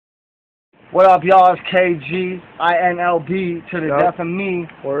What up, y'all? It's KGINLB to the Yup. death of me.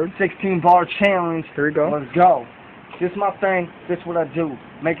 Word. 16 bar challenge. Here we go. Let's go. This my thing. This what I do.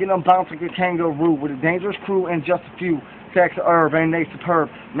 Making them bounce like a kangaroo with a dangerous crew and just a few. Sex herb and they superb.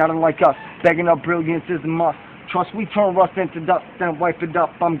 Not unlike us. Begging up brilliance is a must. Trust we turn rust into dust, then wipe it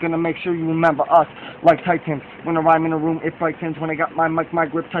up. I'm gonna make sure you remember us like Titans. When I rhyme in a room, it frightens. When I got my mic, my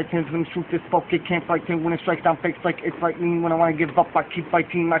grip tightens. When the truth is spoke, it can't frighten. When it strikes down fakes like it's lightning. When I wanna give up, I keep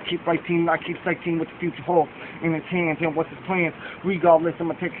fighting. I keep fighting. I keep fighting with the future holds in its hands and what's its plans. Regardless, I'm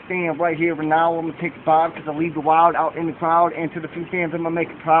gonna take a stand right here and now. I'm gonna take a vibe because I leave the wild out in the crowd. And to the few fans, I'm gonna make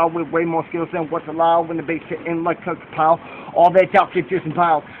it proud with way more skills than what's allowed. When the bass hit in like a pow, all that doubt gets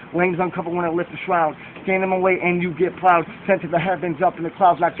disemboweled. Wings uncovered when I lift the shroud. Stand in my way and you get plowed. Sent to the heavens up in the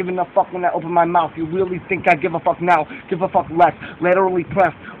clouds. Not giving a fuck when I open my mouth. You really think I give a fuck now? Give a fuck less. Laterally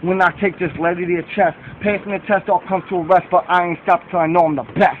pressed. When I take this letter to your chest. Passing the test all comes to a rest. But I ain't stopped till I know I'm the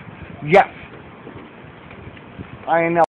best. Yes. I ain't